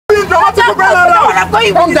dramatic.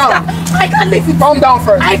 Calm down. I can't leave it. Calm down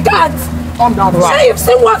first. I can't. Calm down. Say you've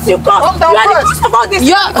seen what you got. Calm down first. About this.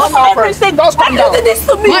 Calm down first. Just calm down.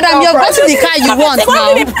 Madam, you're going to the car you want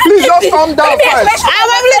now. Please just calm down first. I'm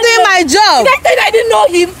only doing my job. I didn't know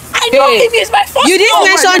him. I know him. He's my first. You didn't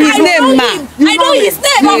mention his name, ma. I know his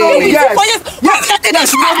name. You know him. Yes.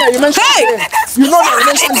 Yes. You know that you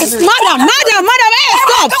mentioned his name. Madam, hey,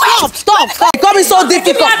 stop. It's becoming so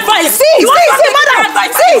difficult. See, madam.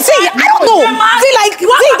 See, I don't know.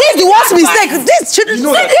 This is the worst mistake. This is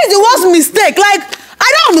the worst mistake. Like, I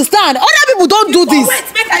don't understand. Other people don't do this. Wait,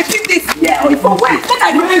 make I pick this here. Wait,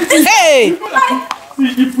 Hey.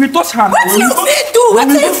 If we touch her, what you do? What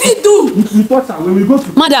you do? If we touch her, when we go to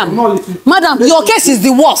Madam, your case is the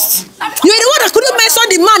worst. You're the one that couldn't mention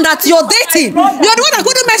the man that you're dating. You're the one that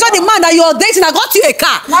couldn't mention the man that you're dating that got you a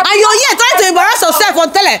car. And you're here trying to embarrass yourself on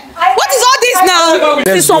tele. What is all this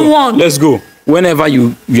now? Let's go. Whenever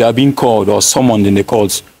you are being called or summoned in the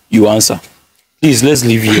calls, you answer. Please, let's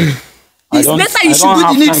leave here. It's better you should do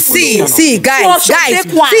the need. See, guys. See, I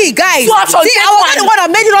was not the one that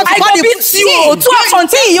made you not to call the See,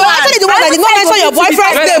 you're actually the one that did not mention your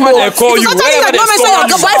boyfriend's name. It's actually that not mention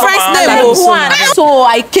your boyfriend's name. So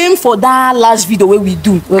I came for that last video where we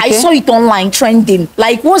do. I saw it online trending.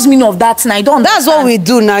 Like, what's the meaning of that? And I don't understand. That's what we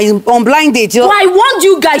do now on blind date. So I want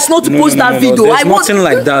you guys not to post that video. There's nothing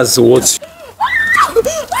like that. So what?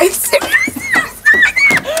 I'm serious.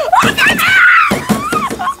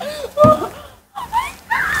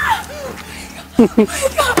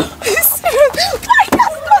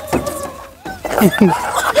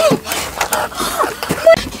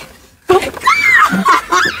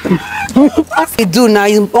 We do now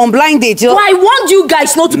on blind date. So I want you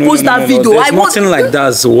guys not to post that video. There's nothing like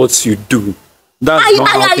that. So what you do? That's not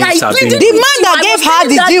how things are being done. The man that gave her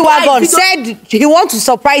the G-Wagon said he wants to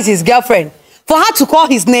surprise his girlfriend. For her to call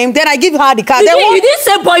his name, then I give her the car. You didn't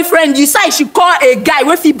say boyfriend. You said she call a guy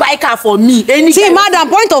with he buy car for me. See, madam,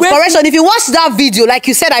 point of correction. If you watch that video, like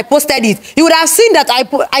you said, I posted it. You would have seen that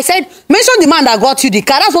I said, mention the man that got you the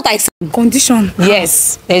car. That's what I said. Condition.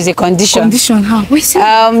 Yes, there's a condition. Condition, how?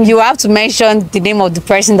 You have to mention the name of the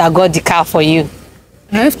person that got the car for you.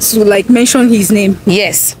 I have to mention his name.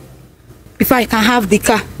 Yes. Before I can have the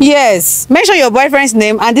car. Yes. Mention your boyfriend's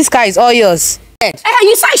name and this car is all yours.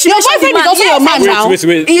 You say your boyfriend is also your man now.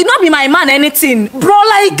 Wait. He not be my man anything, bro.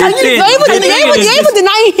 Like, can you even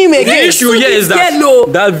denying him again? The issue here is that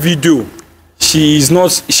that video, she's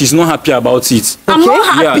not happy about it. I'm not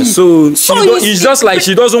happy. Yeah, so it's just like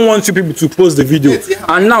she doesn't want you people to post the video,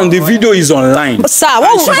 and now the video is online. Sir,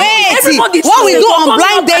 what we do on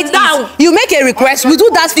blind date is you make a request, we do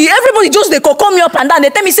that. Everybody just they call me up and down. They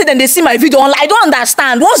tell me say then they see my video online. I don't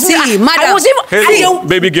understand. What's madam? Hey,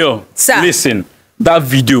 baby girl, sir. Listen. That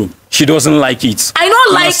video, she doesn't like it. I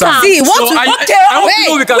don't like her. See, what? So I hope you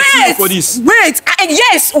know we can sue you for this.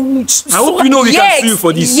 Yes. I hope you know we can sue you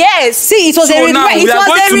for this. Yes. See, it was a request. Now we are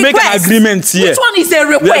going to make an agreement here. Which one is a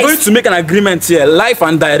request? We are going to make an agreement here, live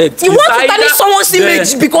and direct. You want to tarnish someone's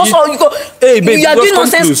image because you are doing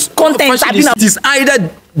nonsense content. It is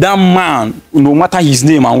either that man, no matter his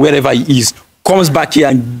name and wherever he is, comes back here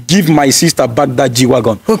and give my sister back that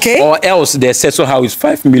G-Wagon. Okay. Or else they settle her with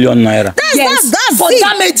 5 million naira. That's for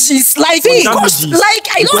damages. Like,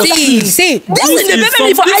 I don't see. This is the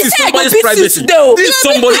baby before. I say I go somebody's visit though. This is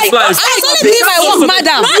somebody's life. I only believe I work,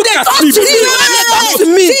 madam. You dey talk to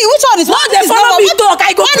me. See, which one is what? They follow me talk.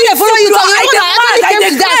 I go follow you talk.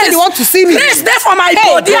 I want to see me. Grace there for my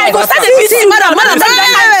body. I go start the visit. Madam.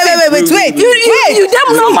 Wait. You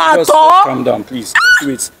dem no matter. Calm down, please.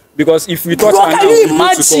 Wait. Because if we touch her now, can you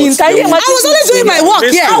imagine? I was only doing my work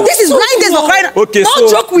here. This is blind days for crying. Okay, don't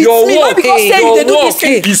joke with me. Your work is to post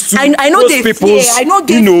people's,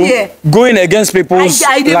 going against people's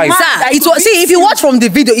life. See, if you watch from the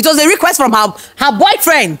video, it was a request from her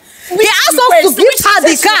boyfriend. He asked us to give her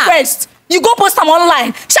the car. You go post them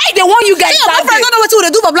online. Say they want you guys. Your boyfriend don't know what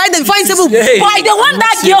to do for blind days. Find people. But they want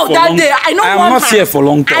that girl that day. I don't want her. I'm not here for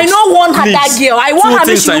long time. I don't want her that girl. I want her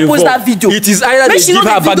to she post that video. It is either they give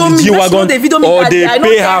her back the G-Wagon or they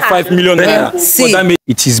pay her 5 million naira. See,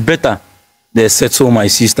 it is better they settle my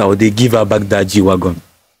sister or they give her back that G-Wagon.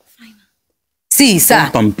 See, sir.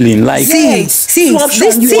 Don't complain. Like, see.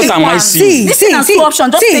 What am I seeing? See,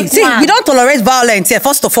 we don't tolerate violence here,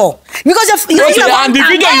 first of all. Because and the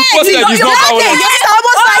video you posted is not violent.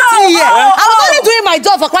 almost fighting here. I was only doing my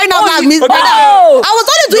job for crying out loud, Miss Madam. I was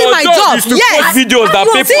only doing my job. Is to post videos that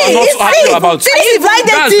people are not happy about. This is blinded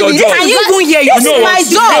That's TV. your job. Can you even hear This is my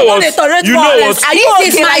job. You know what?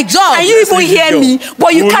 This is my job. Can you even hear me?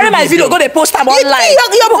 But you carry my video, go to post them online.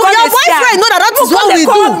 Your boyfriend know that is what we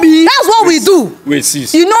do. That's what we do. Wait,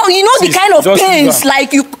 sis. You know the Sis, kind of just pains leave her.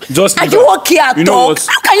 like you. Just Are leave you her. okay at You know all? what?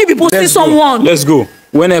 How can you be posting Let's go. someone? Let's go.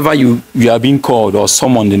 Whenever you are being called or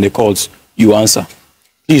summoned in the calls, you answer.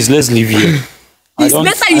 Please, let's leave here. It's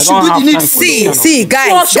better you should do the need. See,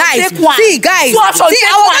 guys. See, I was not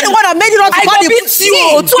the one that made you not to call the See,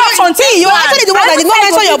 you are actually the one that did not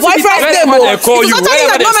mention your boyfriend's name. It was actually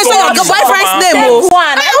that did not mention your boyfriend's name.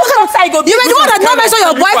 You were the one that did not mention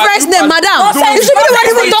your boyfriend's name, madam. You should be the one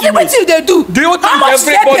even talking. What you they do? Do you How much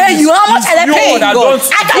they pay you? How much they pay you?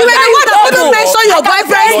 You were the one that couldn't mention your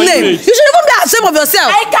boyfriend's name. You should even be ashamed of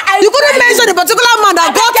yourself. You couldn't mention the particular man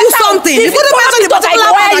that got you something. You couldn't mention the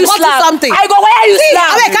particular man that got you something. I go where you See,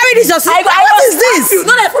 slap. I mean, carry this yourself. What is this?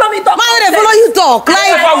 No, they follow me talk. Man, they follow you talk.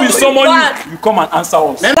 Whenever we summon you, you come and answer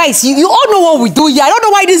us. Guys, you all know what we do here. I don't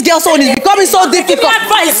know why this girl's own is becoming so difficult.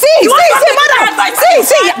 See, madam.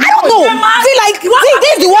 See, I don't know. See,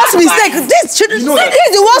 this is the worst mistake. This is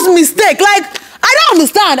the worst mistake. Like, I don't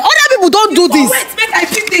understand. Other people don't do this. Wait, make I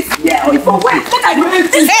pick this here. Or if I wait, make I do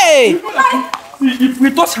this. Hey. If we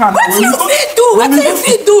touch hand, What do you fit do? What do you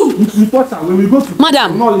fit do? if we touch hand, when we go to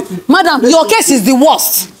Madam, your case is the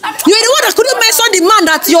worst. You're the one that couldn't mention the man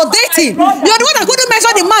that you're dating. You're the one that couldn't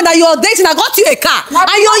mention the man that you're dating that got you a car.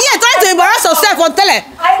 And you're here trying to embarrass yourself on tele.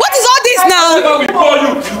 What is all this now? whenever we call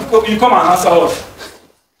you, you come and answer us.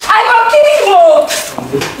 I go kill you.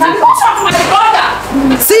 Now because of my brother.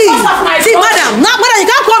 See, madam,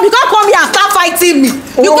 you can't come here and start fighting me.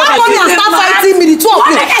 You can't come here and start fighting me, the two of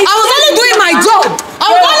you. I was only doing my job. I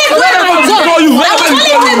was only doing my job.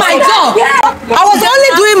 I was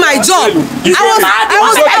only doing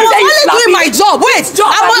my job. Wait,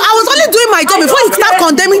 I was only doing my job before you start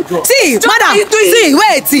condemning. See, madam, see,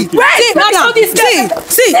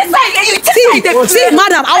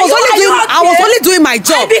 madam, I was only doing my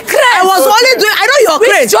job. I know you're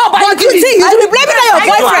crazy, but you should be blaming on your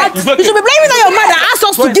boyfriend. You should be blaming on your man that asked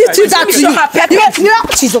us to give that to you.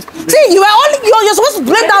 Jesus. See, you're supposed to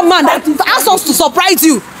blame that man that asked us to surprise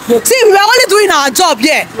you. See, we were only doing our job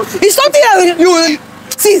here. It's something that you.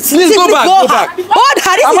 See, go back. Hold her. This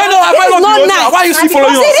is not nice. Why you still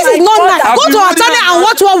following us? See, this is not nice. Go to our channel and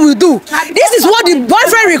watch what we do. This is what the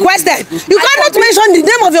boyfriend requested. You cannot mention the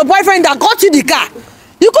name of your boyfriend that got you the car.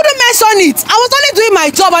 You couldn't mention it. I was only doing my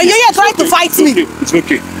job and you're here trying to fight me. It's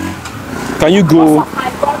okay. Can you go?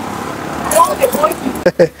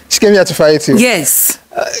 She came here to fight you. Yes.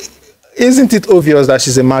 Isn't it obvious that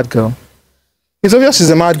she's a mad girl? It's obvious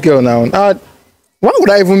she's a mad girl now. Why would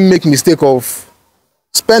I even make mistake of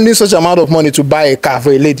spending such amount of money to buy a car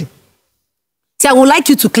for a lady? See, I would like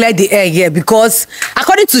you to clear the air here because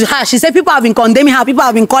according to her, she said people have been condemning her, people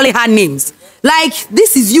have been calling her names. Like,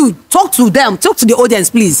 this is you. Talk to them. Talk to the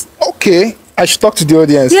audience, please. Okay, I should talk to the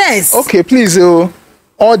audience. Yes. Okay, please,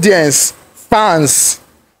 audience, fans,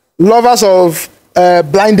 lovers of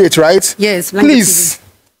Blind Date, right? Yes, Blind Date Please.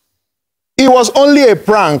 It was only a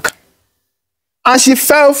prank. And she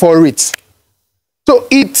fell for it. So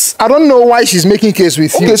I don't know why she's making case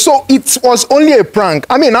with you. Okay, so it was only a prank.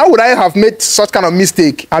 I mean, how would I have made such kind of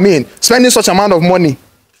mistake? I mean, spending such amount of money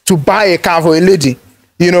to buy a car for a lady.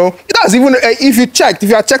 You know, it has even, if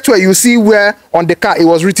you had checked where you see where on the car it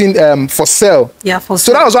was written for sale. Yeah, for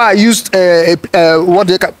sale. So that was why I used what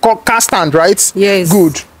they call car stand, right? Yes.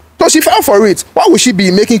 Good. So she fell for it. Why would she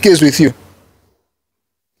be making case with you?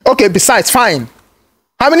 Okay, besides, fine.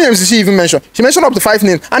 How many names did she even mention? She mentioned up to 5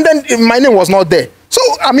 names, and then my name was not there. So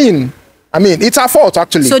I mean, it's her fault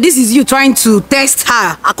actually. So this is you trying to test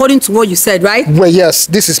her, according to what you said, right? Well, yes,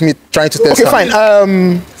 this is me trying to test her. Okay,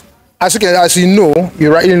 fine. As you know,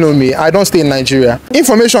 you rightly know me. I don't stay in Nigeria.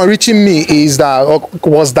 Information reaching me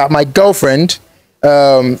was that my girlfriend,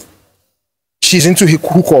 she's into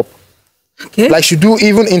hookup. Okay. Like she do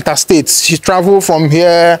even interstates. She travel from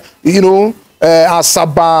here, you know,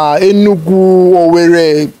 Asaba, Enugu,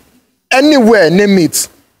 Owerri, anywhere, name it,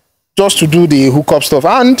 just to do the hookup stuff.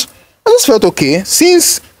 And I just felt, okay,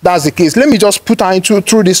 since that's the case, let me just put her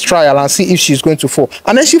through this trial and see if she's going to fall.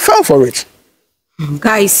 And then she fell for it.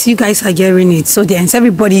 Guys, you guys are hearing it. So then,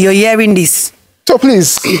 everybody, you're hearing this. So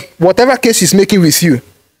please, whatever case she's making with you,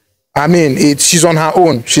 I mean, she's on her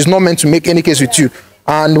own. She's not meant to make any case with you.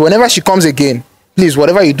 And whenever she comes again, please,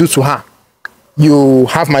 whatever you do to her, you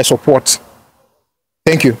have my support.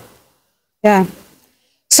 Thank you. Yeah.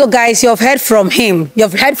 So So guys, you've heard from him.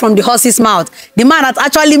 You've heard from the horse's mouth. The man has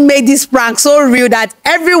actually made this prank so real that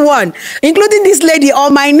everyone, including this lady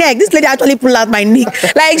on my neck, this lady actually pulled out my neck.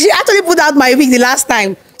 Like, she actually pulled out my wig the last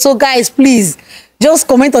time. So guys, please, just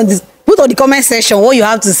comment on this. Put on the comment section what you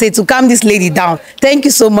have to say to calm this lady down. Thank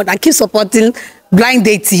you so much, and keep supporting Blind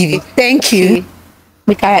Date TV. Thank you.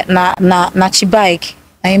 Because na Chibike,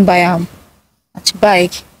 I am buy am. Na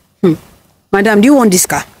Chibike. Madam, do you want this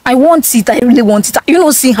car? I want it. I really want it. You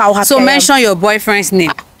don't see how happy So I am. mention your boyfriend's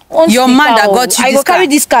name. Want Your the man that car, got you I this go carry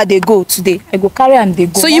car. this car. They go today. I go carry and they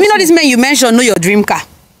go. So you mean all this man you mentioned know your dream car?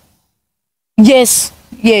 Yes,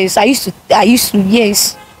 yes. I used to.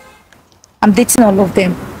 Yes. I'm dating all of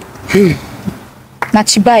them. Na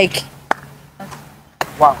Chibike.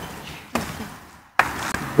 Wow.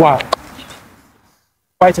 Wow.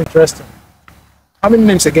 Quite interesting. How many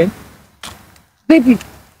names again? Baby,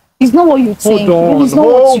 it's not what you think. Hold It's not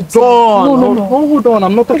what you on. think. No. Hold on.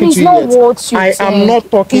 I'm not talking It's to you not yet. what you I think. am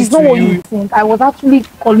not talking It's to not what you. you think. I was actually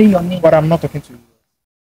calling your name. But I'm not talking to you.